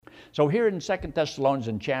So here in 2 Thessalonians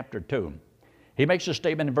in chapter 2, he makes a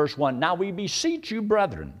statement in verse 1, "Now we beseech you,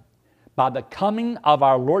 brethren, by the coming of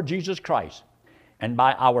our Lord Jesus Christ, and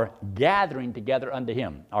by our gathering together unto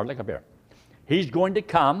him." Or look up here. He's going to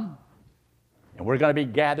come, and we're going to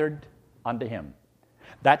be gathered unto him.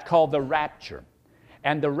 That's called the rapture.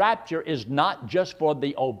 And the rapture is not just for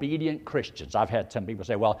the obedient Christians. I've had some people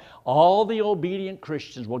say, well, all the obedient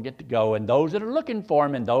Christians will get to go, and those that are looking for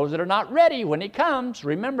him and those that are not ready when he comes,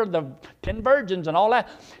 remember the 10 virgins and all that.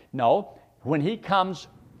 No, when he comes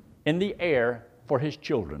in the air for his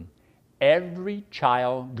children, every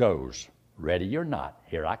child goes, ready or not,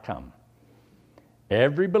 here I come.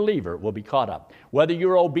 Every believer will be caught up. Whether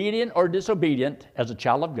you're obedient or disobedient as a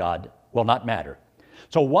child of God will not matter.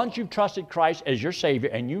 So once you've trusted Christ as your Savior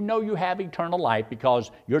and you know you have eternal life because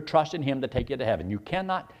you're trusting him to take you to heaven, you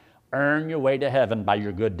cannot earn your way to heaven by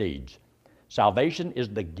your good deeds. Salvation is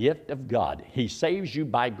the gift of God. He saves you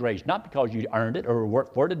by grace, not because you earned it or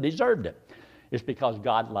worked for it or deserved it. It's because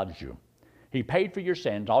God loves you. He paid for your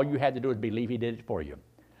sins. All you had to do is believe he did it for you.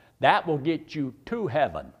 That will get you to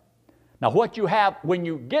heaven. Now, what you have when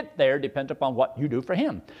you get there depends upon what you do for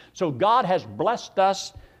him. So God has blessed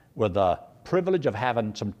us with the privilege of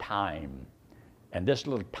having some time. And this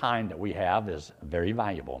little time that we have is very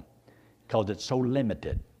valuable because it's so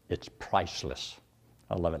limited. It's priceless.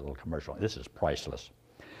 I love that little commercial. This is priceless.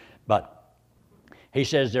 But he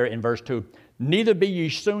says there in verse 2, "Neither be ye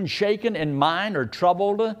soon shaken in mind or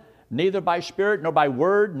troubled, neither by spirit, nor by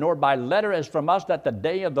word, nor by letter as from us, that the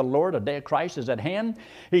day of the Lord, the day of Christ, is at hand."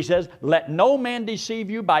 He says, "Let no man deceive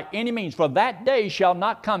you by any means, for that day shall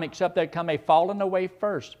not come except there come a falling away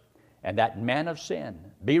first, and that man of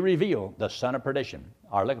sin be revealed, the son of perdition."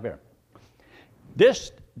 All right, look up here.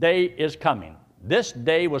 This day is coming. This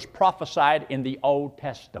day was prophesied in the Old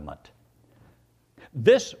Testament.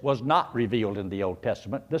 This was not revealed in the Old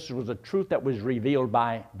Testament. This was a truth that was revealed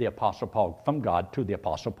by the Apostle Paul, from God to the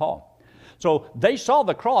Apostle Paul. So they saw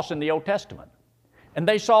the cross in the Old Testament, and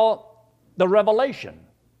they saw the revelation,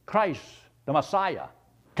 Christ, the Messiah,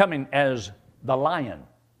 coming as the lion,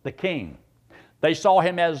 the king. They saw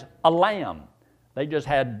him as a lamb. They just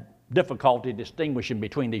had difficulty distinguishing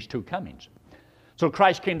between these two comings. So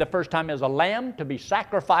Christ came the first time as a lamb to be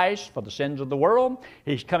sacrificed for the sins of the world.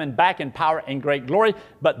 He's coming back in power and great glory.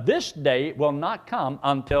 But this day will not come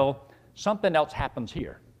until something else happens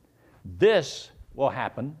here. This will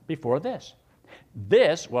happen before this.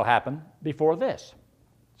 This will happen before this.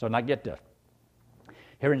 So now get this.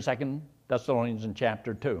 Here in 2 Thessalonians in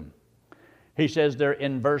chapter 2, he says there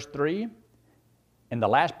in verse 3, in the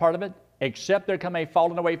last part of it, "Except there come a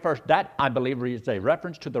falling away first." That, I believe, is a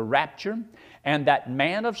reference to the rapture, "and that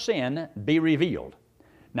man of sin be revealed."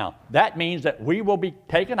 Now, that means that we will be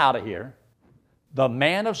taken out of here. The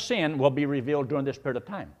man of sin will be revealed during this period of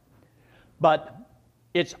time. But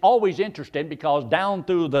it's always interesting because down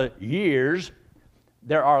through the years,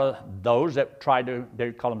 there are those that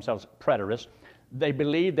they call themselves preterists. They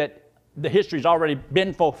believe that the history's already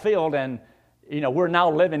been fulfilled and, we're now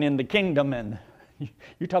living in the kingdom, and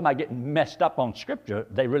you're talking about getting messed up on Scripture.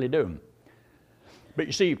 They really do. But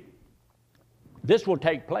you see, this will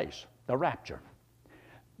take place, the rapture.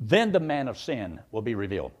 Then the man of sin will be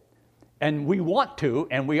revealed. And we want to,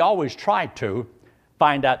 and we always try to,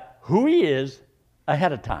 find out who he is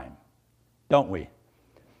ahead of time, don't we?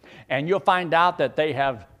 And you'll find out that they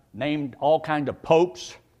have named all kinds of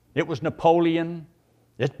popes. It was Napoleon.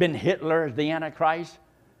 It's been Hitler as the Antichrist.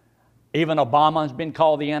 Even Obama has been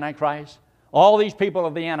called the Antichrist. All these people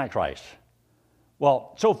are the Antichrist.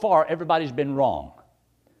 Well, so far, everybody's been wrong.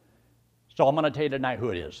 So I'm going to tell you tonight who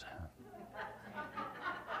it is.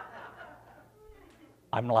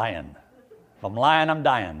 I'm lying. If I'm lying, I'm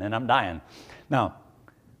dying, and I'm dying. Now,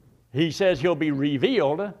 he says he'll be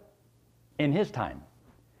revealed in his time.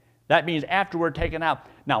 That means after we're taken out.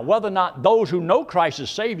 Now, whether or not those who know Christ as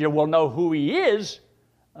Savior will know who he is,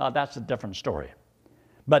 that's a different story.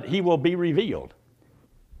 But he will be revealed.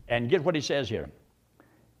 And get what he says here.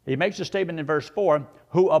 He makes a statement in verse 4,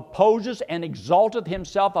 "Who opposes and exalteth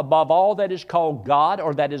himself above all that is called God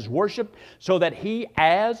or that is worshipped, so that he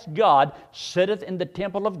as God sitteth in the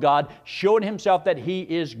temple of God, showing himself that he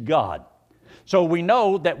is God." So we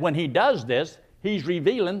know that when he does this, he's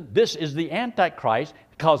revealing this is the Antichrist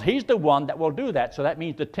because he's the one that will do that. So that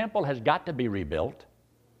means the temple has got to be rebuilt.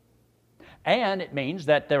 And it means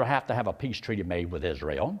that they'll have to have a peace treaty made with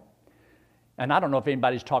Israel. And I don't know if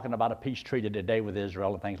anybody's talking about a peace treaty today with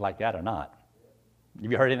Israel and things like that or not.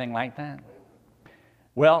 Have you heard anything like that?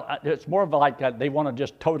 Well, it's more of like they want to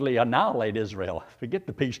just totally annihilate Israel. Forget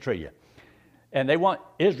the peace treaty. And they want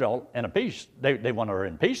Israel in a peace. They want her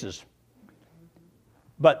in pieces.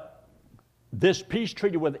 But this peace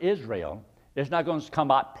treaty with Israel is not going to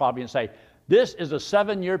come out probably and say, this is a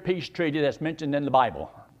 7-year peace treaty that's mentioned in the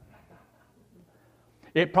Bible.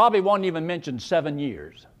 It probably won't even mention 7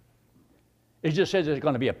 years. It just says there's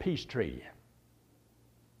going to be a peace treaty.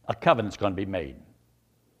 A covenant's going to be made.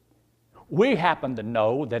 We happen to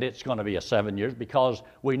know that it's going to be a 7 years because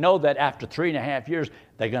we know that after 3.5 years,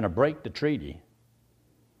 they're going to break the treaty.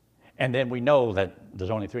 And then we know that there's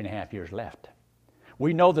only 3.5 years left.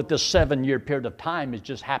 We know that this 7-year period of time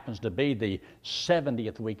just happens to be the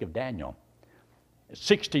 70th week of Daniel.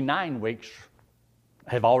 69 weeks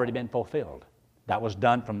have already been fulfilled. That was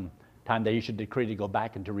done from the time they issued a decree to go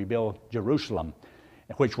back and to rebuild Jerusalem,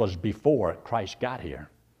 which was before Christ got here.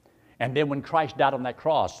 And then when Christ died on that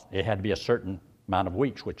cross, it had to be a certain amount of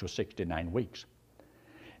weeks, which was 69 weeks.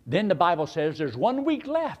 Then the Bible says there's 1 week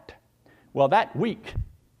left. Well, that week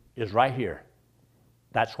is right here.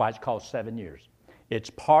 That's why it's called 7 years. It's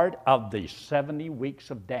part of the 70 weeks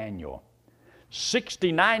of Daniel.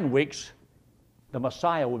 69 weeks, the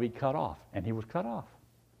Messiah will be cut off, and he was cut off.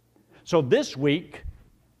 So this week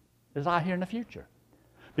is out here in the future.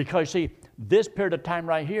 Because, see, this period of time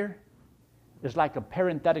right here is like a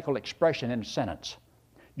parenthetical expression in a sentence.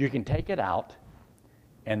 You can take it out,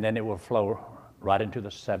 and then it will flow right into the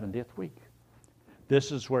 70th week.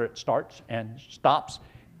 This is where it starts and stops.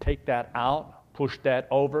 Take that out, push that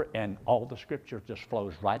over, and all the Scripture just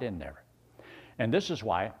flows right in there. And this is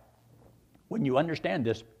why, when you understand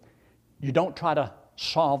this, you don't try to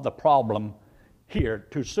solve the problem here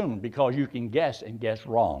too soon, because you can guess and guess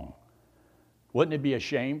wrong. Wouldn't it be a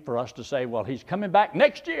shame for us to say, well, he's coming back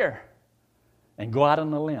next year, and go out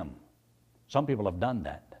on a limb? Some people have done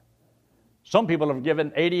that. Some people have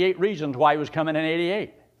given 88 reasons why he was coming in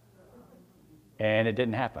 88, and it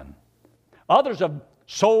didn't happen. Others have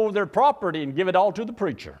sold their property and give it all to the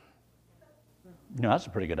preacher. You know, that's a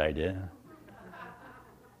pretty good idea.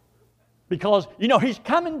 Because, you know, he's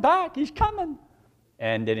coming back, he's coming.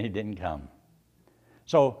 And then he didn't come.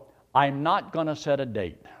 So I'm not going to set a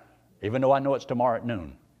date, even though I know it's tomorrow at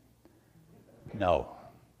noon. No.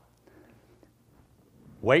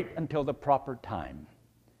 Wait until the proper time.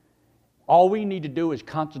 All we need to do is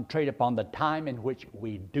concentrate upon the time in which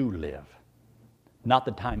we do live, not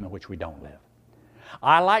the time in which we don't live.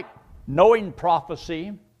 I like knowing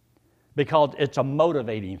prophecy because it's a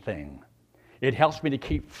motivating thing. It helps me to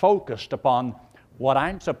keep focused upon what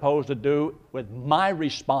I'm supposed to do with my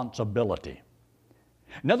responsibility.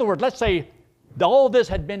 In other words, let's say all this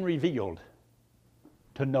had been revealed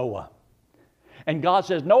to Noah. And God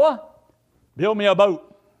says, Noah, build me a boat.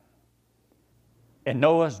 And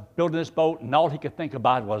Noah's building this boat, and all he could think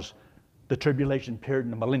about was the tribulation period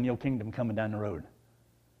and the millennial kingdom coming down the road.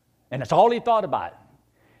 And that's all he thought about.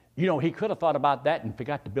 You know, he could have thought about that and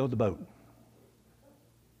forgot to build the boat.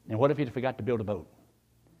 And what if he'd forgot to build a boat?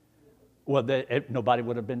 Well, nobody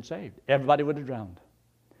would have been saved. Everybody would have drowned.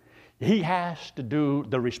 He has to do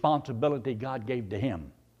the responsibility God gave to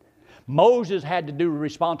him. Moses had to do the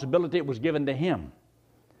responsibility that was given to him.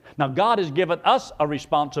 Now, God has given us a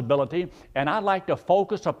responsibility, and I like to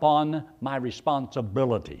focus upon my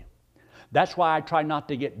responsibility. That's why I try not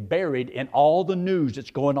to get buried in all the news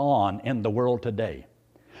that's going on in the world today.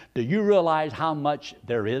 Do you realize how much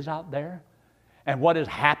there is out there? And what is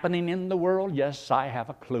happening in the world? Yes, I have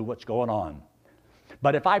a clue what's going on.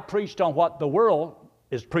 But if I preached on what the world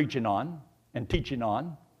is preaching on and teaching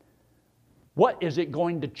on, what is it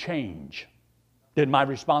going to change? Did my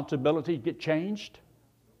responsibility get changed?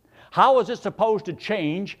 How is it supposed to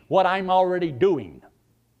change what I'm already doing?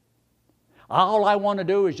 All I want to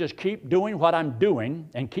do is just keep doing what I'm doing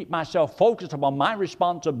and keep myself focused upon my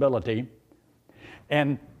responsibility.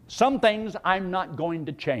 And some things I'm not going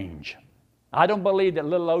to change. I don't believe that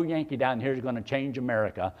little old Yankee down here is going to change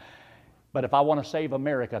America. But if I want to save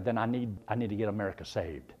America, then I need to get America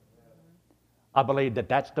saved. I believe that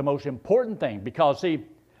that's the most important thing, because, see,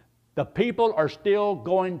 the people are still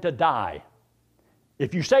going to die.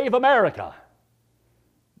 If you save America,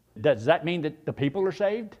 does that mean that the people are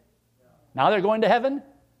saved? Now they're going to heaven?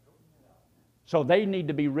 So they need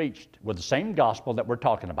to be reached with the same gospel that we're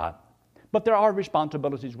talking about. But there are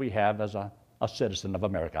responsibilities we have as a citizen of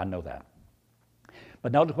America. I know that.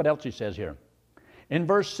 But notice what else he says here. In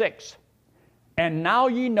verse 6, and now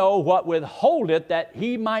ye know what withholdeth that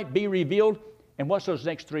he might be revealed. And what's those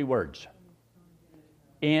next three words?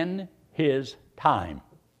 In his time.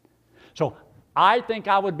 So I think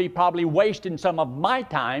I would be probably wasting some of my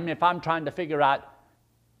time if I'm trying to figure out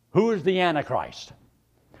who is the Antichrist.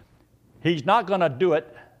 He's not going to do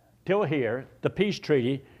it till here, the peace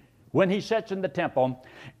treaty, when he sits in the temple,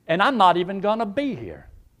 and I'm not even going to be here.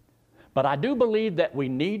 But I do believe that we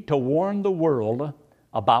need to warn the world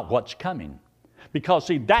about what's coming. Because,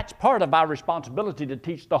 see, that's part of our responsibility to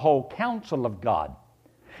teach the whole counsel of God.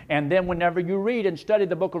 And then whenever you read and study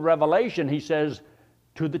the book of Revelation, he says,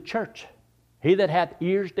 to the church, he that hath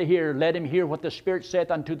ears to hear, let him hear what the Spirit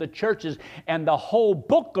saith unto the churches. And the whole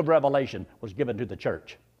book of Revelation was given to the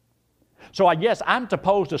church. So I guess I'm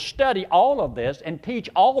supposed to study all of this and teach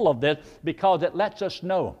all of this because it lets us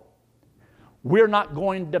know we're not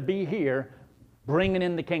going to be here bringing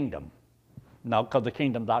in the kingdom. No, because the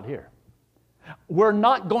kingdom's out here. We're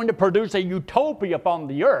not going to produce a utopia upon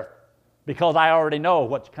the earth because I already know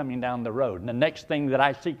what's coming down the road. And the next thing that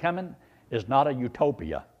I see coming is not a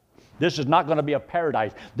utopia. This is not going to be a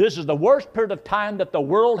paradise. This is the worst period of time that the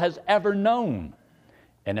world has ever known.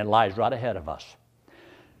 And it lies right ahead of us.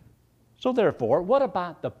 So therefore, what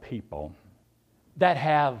about the people that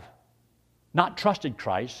have not trusted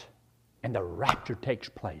Christ and the rapture takes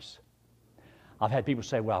place? I've had people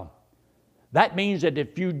say, well, that means that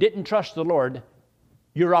if you didn't trust the Lord,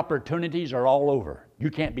 your opportunities are all over.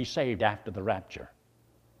 You can't be saved after the rapture.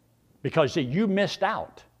 Because, see, you missed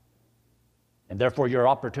out. And therefore, your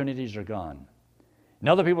opportunities are gone. And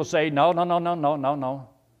other people say, no.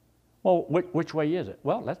 Well, which way is it?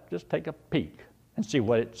 Well, let's just take a peek and see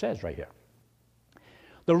what it says right here.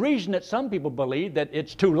 The reason that some people believe that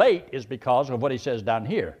it's too late is because of what he says down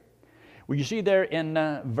here. Well, you see there in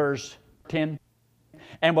verse 10,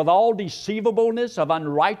 and with all deceivableness of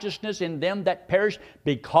unrighteousness in them that perish,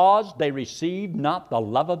 because they received not the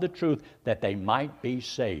love of the truth, that they might be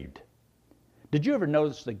saved. Did you ever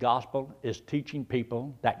notice the gospel is teaching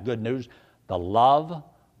people that good news? The love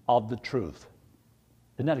of the truth.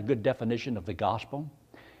 Isn't that a good definition of the gospel?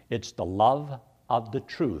 It's the love of the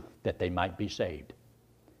truth that they might be saved.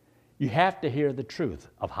 You have to hear the truth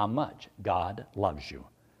of how much God loves you.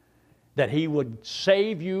 That He would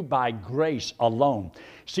save you by grace alone.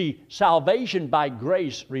 See, salvation by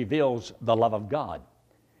grace reveals the love of God.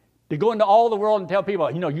 To go into all the world and tell people,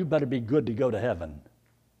 you better be good to go to heaven.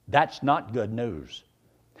 That's not good news.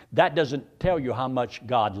 That doesn't tell you how much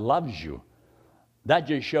God loves you. That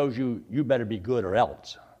just shows you better be good or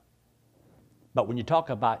else. But when you talk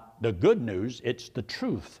about the good news, it's the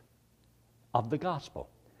truth of the gospel.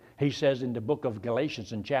 He says in the book of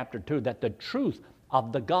Galatians in chapter 2 that the truth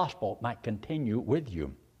of the gospel might continue with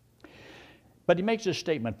you. But he makes a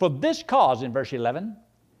statement, for this cause in verse 11,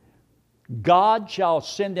 God shall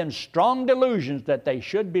send them strong delusions that they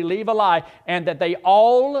should believe a lie, and that they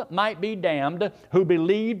all might be damned who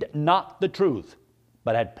believed not the truth,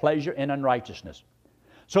 but had pleasure in unrighteousness.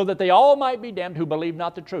 So that they all might be damned who believed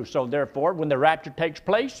not the truth. So therefore, when the rapture takes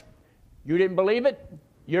place, you didn't believe it,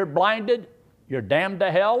 you're blinded, you're damned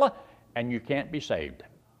to hell, and you can't be saved.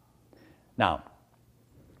 Now,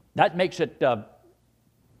 that makes it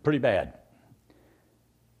pretty bad.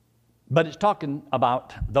 But it's talking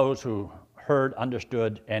about those who heard,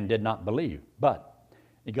 understood, and did not believe. But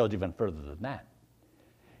it goes even further than that.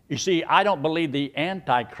 You see, I don't believe the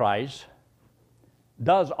Antichrist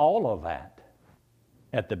does all of that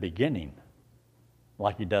at the beginning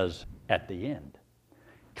like he does at the end.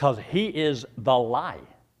 Because he is the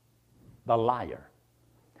liar.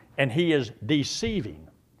 And he is deceiving.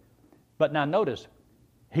 But now notice,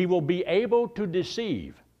 he will be able to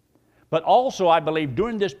deceive. But also, I believe,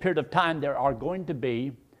 during this period of time, there are going to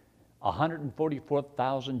be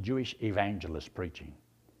 144,000 Jewish evangelists preaching.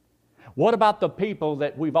 What about the people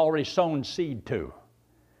that we've already sown seed to?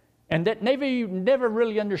 And that never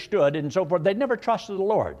really understood and so forth. They never trusted the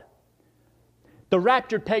Lord. The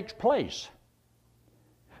rapture takes place.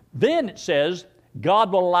 Then it says,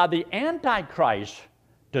 God will allow the Antichrist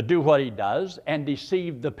to do what he does and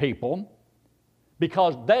deceive the people,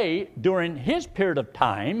 because they, during his period of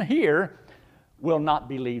time here, will not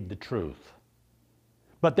believe the truth.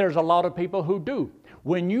 But there's a lot of people who do.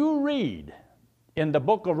 When you read in the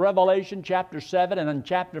book of Revelation chapter 7 and in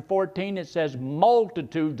chapter 14, it says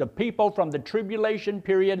multitudes of people from the tribulation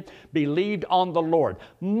period believed on the Lord.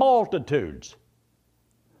 Multitudes.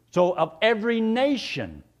 So of every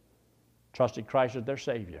nation trusted Christ as their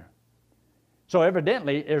Savior. So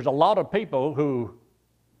evidently there's a lot of people who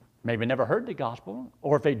maybe never heard the gospel,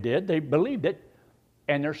 or if they did, they believed it,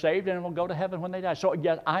 and they're saved and will go to heaven when they die. So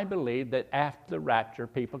yes, I believe that after the rapture,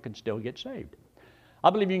 people can still get saved. I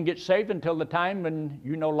believe you can get saved until the time when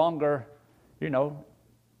you no longer,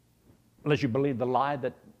 unless you believe the lie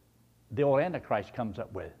that the old Antichrist comes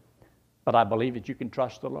up with. But I believe that you can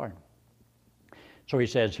trust the Lord. So he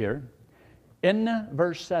says here, in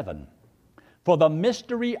verse 7, for the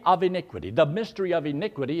mystery of iniquity. The mystery of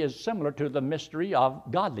iniquity is similar to the mystery of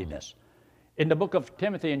godliness. In the book of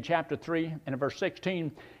Timothy in chapter 3 and in verse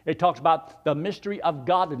 16, it talks about the mystery of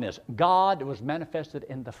godliness. God was manifested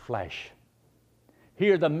in the flesh.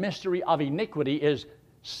 Here, the mystery of iniquity is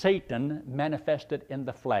Satan manifested in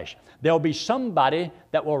the flesh. There'll be somebody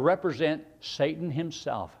that will represent Satan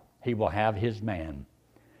himself. He will have his man.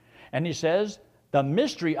 And he says, the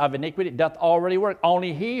mystery of iniquity doth already work.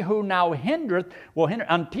 Only he who now hindereth will hinder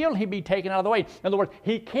until he be taken out of the way. In other words,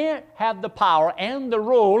 he can't have the power and the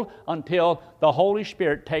rule until the Holy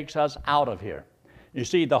Spirit takes us out of here. You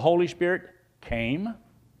see, the Holy Spirit came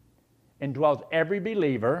and dwells every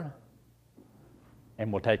believer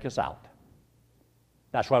and will take us out.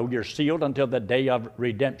 That's why we are sealed until the day of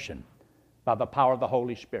redemption by the power of the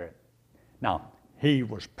Holy Spirit. Now, he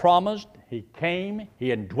was promised, he came, he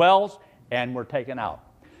indwells, and we're taken out.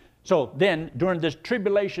 So then, during this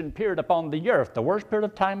tribulation period upon the earth, the worst period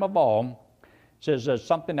of time of all, says there's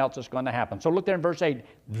something else that's going to happen. So look there in verse 8.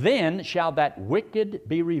 Then shall that wicked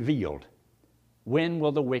be revealed. When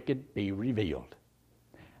will the wicked be revealed?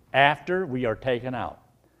 After we are taken out.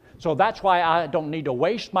 So that's why I don't need to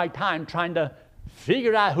waste my time trying to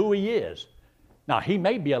figure out who he is. Now, he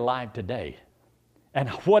may be alive today. And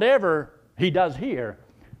whatever he does here,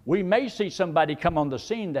 we may see somebody come on the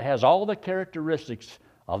scene that has all the characteristics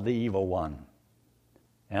of the evil one.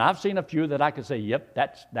 And I've seen a few that I could say, yep,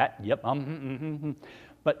 that's that, yep,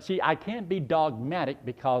 But see, I can't be dogmatic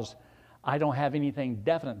because I don't have anything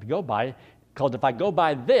definite to go by. Because if I go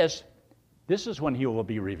by this is when he will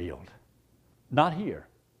be revealed. Not here.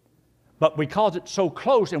 But because it's so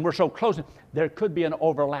close and we're so close, there could be an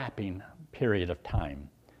overlapping period of time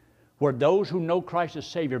where those who know Christ as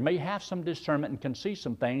Savior may have some discernment and can see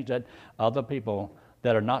some things that other people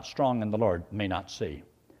that are not strong in the Lord may not see.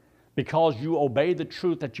 Because you obey the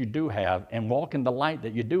truth that you do have and walk in the light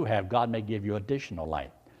that you do have, God may give you additional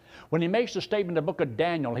light. When he makes the statement in the book of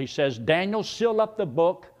Daniel, he says, Daniel, seal up the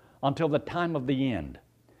book until the time of the end.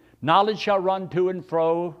 Knowledge shall run to and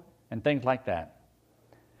fro, and things like that.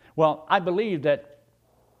 Well, I believe that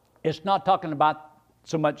it's not talking about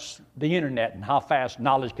so much the internet and how fast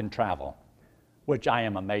knowledge can travel, which I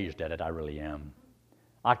am amazed at it, I really am.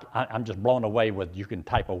 I'm just blown away with you can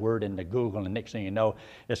type a word into Google and next thing you know,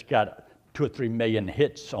 it's got 2 or 3 million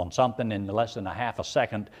hits on something in less than a half a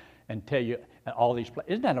second and tell you all these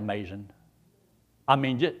places. Isn't that amazing? I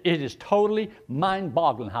mean, it is totally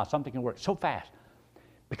mind-boggling how something can work so fast.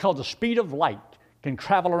 Because the speed of light can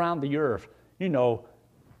travel around the earth,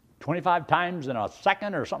 25 times in a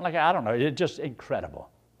second or something like that. I don't know. It's just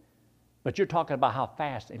incredible. But you're talking about how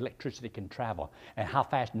fast electricity can travel and how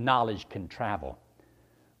fast knowledge can travel.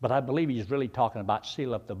 But I believe he's really talking about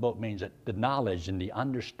seal up the book means that the knowledge and the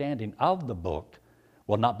understanding of the book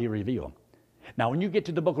will not be revealed. Now, when you get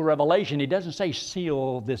to the book of Revelation, he doesn't say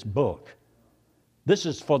seal this book. This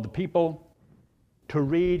is for the people to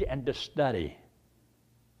read and to study,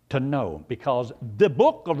 to know, because the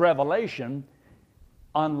book of Revelation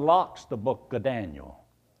unlocks the book of Daniel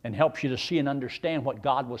and helps you to see and understand what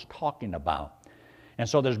God was talking about. And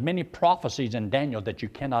so there's many prophecies in Daniel that you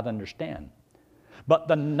cannot understand. But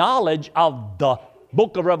the knowledge of the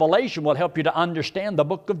book of Revelation will help you to understand the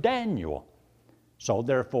book of Daniel. So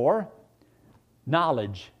therefore,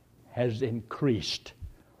 knowledge has increased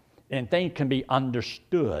and things can be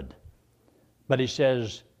understood. But he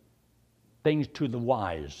says, things to the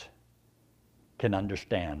wise can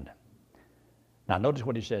understand. Now notice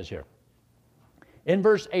what he says here. In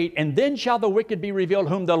verse 8, and then shall the wicked be revealed,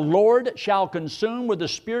 whom the Lord shall consume with the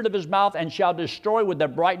spirit of his mouth and shall destroy with the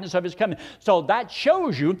brightness of his coming. So that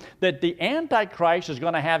shows you that the Antichrist is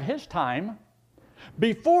going to have his time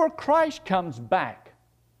before Christ comes back.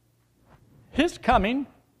 His coming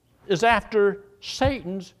is after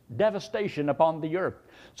Satan's devastation upon the earth.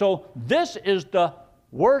 So this is the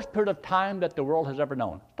worst period of time that the world has ever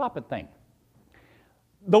known. Stop and think.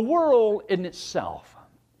 The world in itself,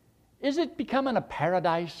 is it becoming a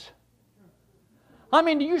paradise? I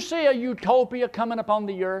mean, do you see a utopia coming upon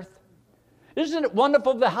the earth? Isn't it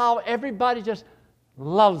wonderful how everybody just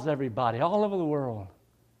loves everybody all over the world?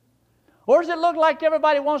 Or does it look like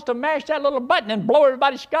everybody wants to mash that little button and blow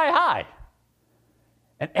everybody sky high?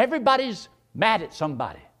 And everybody's mad at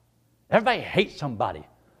somebody. Everybody hates somebody.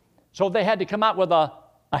 So they had to come out with a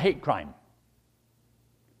hate crime.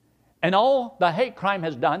 And all the hate crime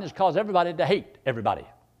has done is cause everybody to hate everybody.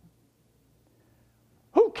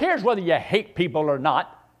 Who cares whether you hate people or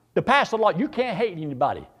not? To pass a law, you can't hate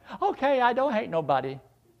anybody. Okay, I don't hate nobody.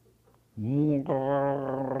 You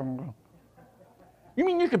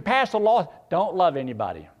mean you can pass a law? Don't love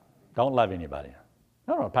anybody. Don't love anybody.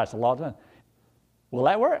 No, pass a law. Will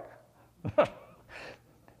that work?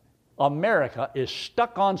 America is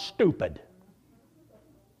stuck on stupid.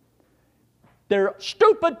 They're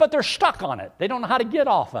stupid, but they're stuck on it. They don't know how to get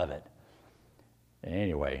off of it.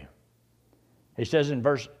 Anyway, he says in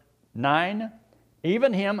verse 9,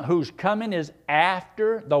 even him whose coming is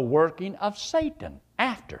after the working of Satan,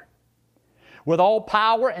 after, with all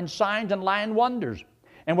power and signs and lying wonders,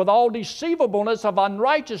 and with all deceivableness of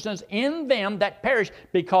unrighteousness in them that perish,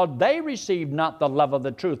 because they received not the love of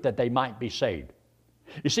the truth, that they might be saved.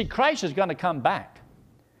 You see, Christ is going to come back.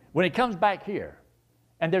 When he comes back here,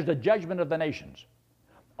 and there's the judgment of the nations,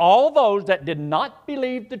 all those that did not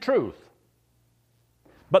believe the truth,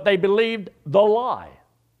 but they believed the lie,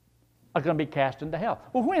 are going to be cast into hell.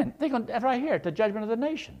 Well, when? They're going to, right here, at the judgment of the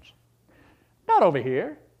nations. Not over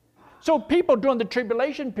here. So people during the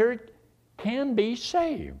tribulation period can be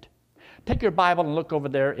saved. Take your Bible and look over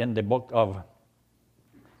there in the book of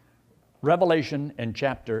Revelation in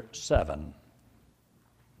chapter 7.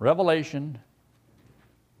 Revelation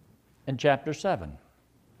in chapter 7.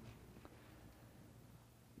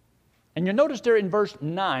 And you notice there in verse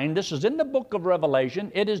 9, this is in the book of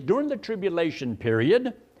Revelation. It is during the tribulation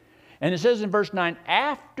period. And it says in verse 9,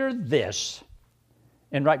 after this,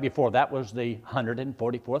 and right before that was the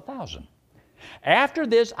 144,000. After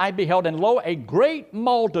this I beheld, and lo, a great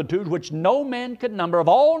multitude, which no man could number, of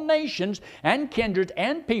all nations and kindreds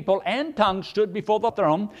and people and tongues, stood before the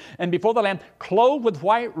throne and before the Lamb, clothed with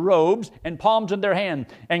white robes and palms in their hand,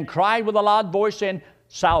 and cried with a loud voice, saying,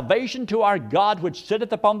 salvation to our God, which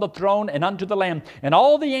sitteth upon the throne, and unto the Lamb. And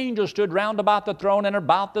all the angels stood round about the throne, and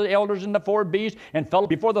about the elders and the four beasts, and fell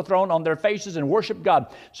before the throne on their faces, and worshiped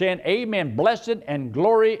God, saying, amen, blessed and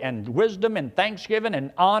glory and wisdom and thanksgiving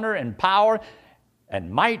and honor and power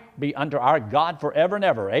and might be unto our God forever and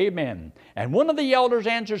ever. Amen. And one of the elders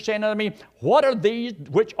answered, saying unto me, what are these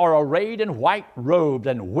which are arrayed in white robes,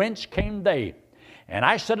 and whence came they? And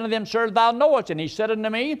I said unto them, sir, thou knowest. And he said unto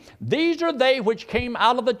me, these are they which came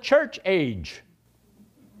out of the church age.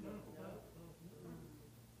 Is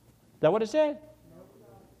that what it said?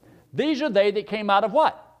 These are they that came out of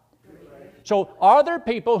what? So are there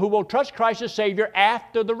people who will trust Christ as Savior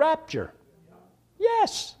after the rapture?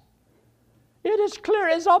 Yes. It is clear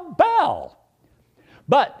as a bell.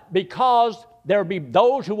 But because there will be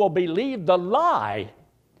those who will believe the lie,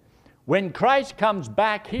 when Christ comes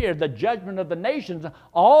back here, the judgment of the nations,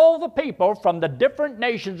 all the people from the different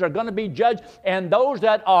nations are going to be judged, and those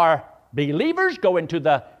that are believers go into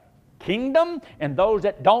the kingdom, and those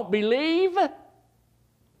that don't believe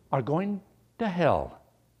are going to hell.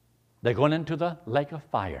 They're going into the lake of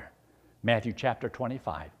fire. Matthew chapter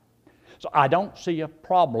 25. So I don't see a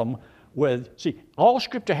problem with, see, all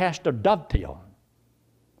Scripture has to dovetail.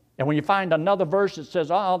 And when you find another verse that says,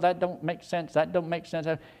 oh, that don't make sense, that don't make sense,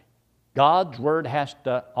 God's Word has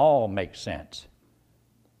to all make sense.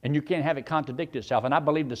 And you can't have it contradict itself. And I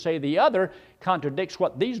believe to say the other contradicts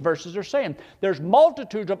what these verses are saying. There's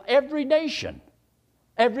multitudes of every nation,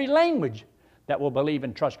 every language that will believe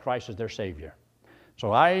and trust Christ as their Savior.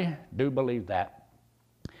 So I do believe that.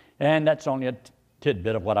 And that's only a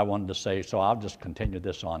tidbit of what I wanted to say, so I'll just continue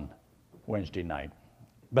this on Wednesday night.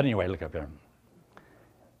 But anyway, look up here.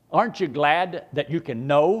 Aren't you glad that you can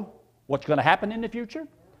know what's going to happen in the future?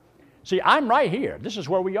 See, I'm right here. This is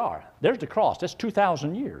where we are. There's the cross. That's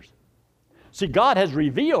 2,000 years. See, God has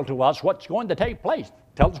revealed to us what's going to take place.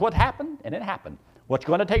 Tells us what happened, and it happened. What's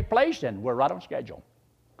going to take place, and we're right on schedule.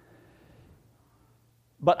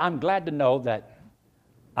 But I'm glad to know that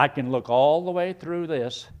I can look all the way through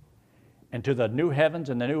this into the new heavens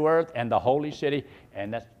and the new earth and the holy city,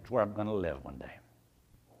 and that's where I'm going to live one day.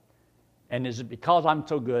 And is it because I'm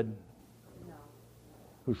so good? No.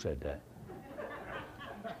 Who said that?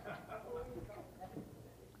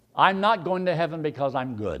 I'm not going to heaven because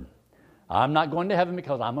I'm good. I'm not going to heaven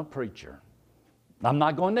because I'm a preacher. I'm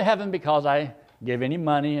not going to heaven because I give any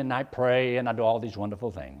money and I pray and I do all these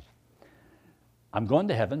wonderful things. I'm going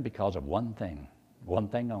to heaven because of one thing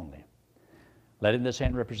only. Letting this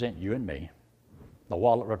hand represent you and me. The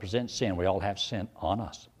wallet represents sin. We all have sin on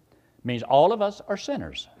us. It means all of us are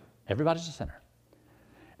sinners. Everybody's a sinner.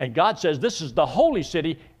 And God says this is the holy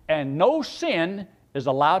city, and no sin is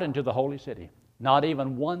allowed into the holy city. Not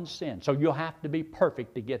even one sin. So you'll have to be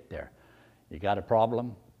perfect to get there. You got a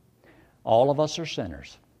problem? All of us are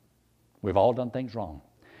sinners. We've all done things wrong.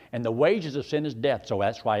 And the wages of sin is death, so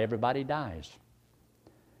that's why everybody dies.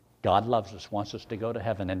 God loves us, wants us to go to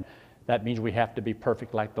heaven, and that means we have to be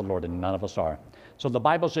perfect like the Lord, and none of us are. So the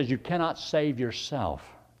Bible says you cannot save yourself.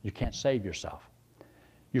 You can't save yourself.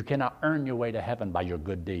 You cannot earn your way to heaven by your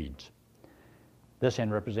good deeds. This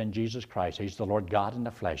hand represents Jesus Christ. He's the Lord God in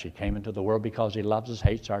the flesh. He came into the world because He loves us,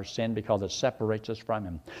 hates our sin because it separates us from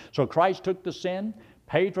Him. So Christ took the sin,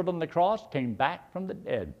 paid for it on the cross, came back from the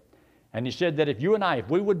dead. And he said that if you and I, if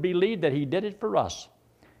we would believe that he did it for us,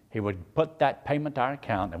 he would put that payment to our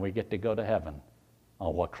account and we get to go to heaven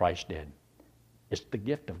on what Christ did. It's the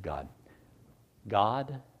gift of God.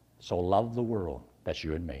 God so loved the world, that's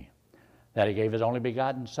you and me, that he gave his only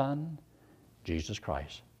begotten Son, Jesus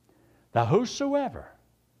Christ. Now whosoever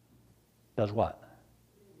does what?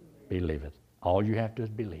 Believe it. All you have to do is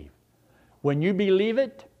believe. When you believe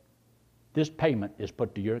it, this payment is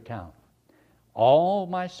put to your account. All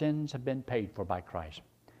my sins have been paid for by Christ.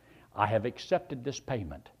 I have accepted this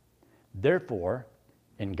payment. Therefore,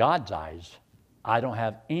 in God's eyes, I don't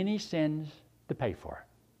have any sins to pay for.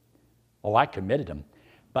 Oh, I committed them,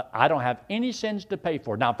 but I don't have any sins to pay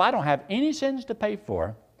for. Now, if I don't have any sins to pay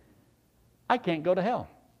for, I can't go to hell.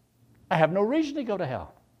 I have no reason to go to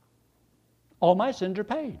hell. All my sins are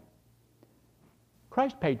paid.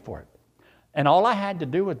 Christ paid for it. And all I had to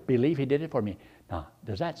do was believe he did it for me. Now,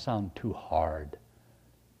 does that sound too hard?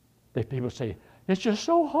 That people say, it's just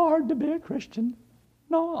so hard to be a Christian.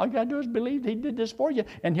 No, all you got to do is believe he did this for you,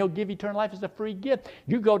 and he'll give eternal life as a free gift.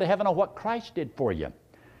 You go to heaven on what Christ did for you.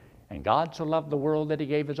 And God so loved the world that he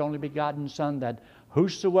gave his only begotten Son, that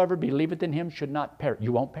whosoever believeth in him should not perish.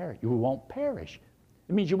 You won't perish. You won't perish.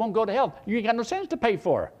 It means you won't go to hell. You ain't got no sins to pay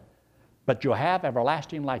for. But you'll have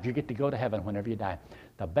everlasting life. You get to go to heaven whenever you die.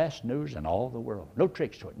 The best news in all the world. No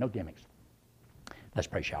tricks to it, no gimmicks. Let's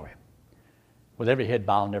pray, shall we? With every head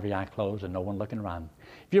bowed and every eye closed and no one looking around.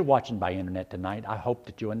 If you're watching by internet tonight, I hope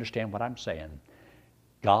that you understand what I'm saying.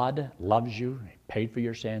 God loves you, paid for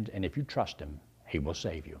your sins, and if you trust him, he will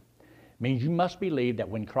save you. It means you must believe that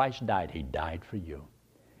when Christ died, he died for you.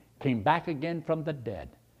 Came back again from the dead.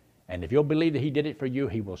 And if you'll believe that he did it for you,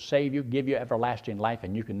 he will save you, give you everlasting life,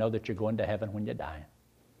 and you can know that you're going to heaven when you die.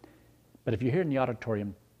 But if you're here in the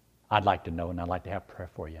auditorium, I'd like to know, and I'd like to have prayer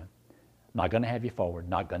for you. I'm not going to have you forward,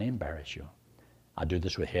 not going to embarrass you. I do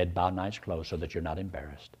this with head bowed and eyes closed so that you're not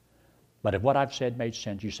embarrassed. But if what I've said made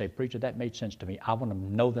sense, you say, preacher, that made sense to me. I want to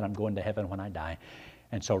know that I'm going to heaven when I die.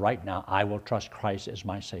 And so right now, I will trust Christ as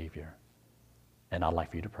my Savior. And I'd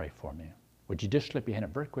like for you to pray for me. Would you just slip your hand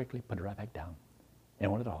up very quickly, put it right back down?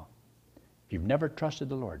 Anyone at all? If you've never trusted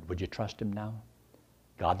the Lord, would you trust him now?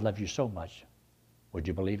 God loves you so much. Would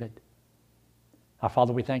you believe it? Our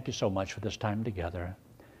Father, we thank you so much for this time together.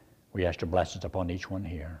 We ask your blessings upon each one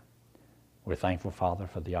here. We're thankful, Father,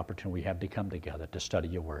 for the opportunity we have to come together to study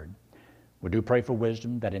your word. We do pray for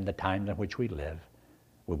wisdom that in the times in which we live,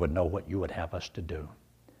 we would know what you would have us to do.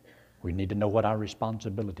 We need to know what our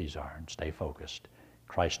responsibilities are and stay focused. In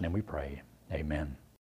Christ's name we pray. Amen.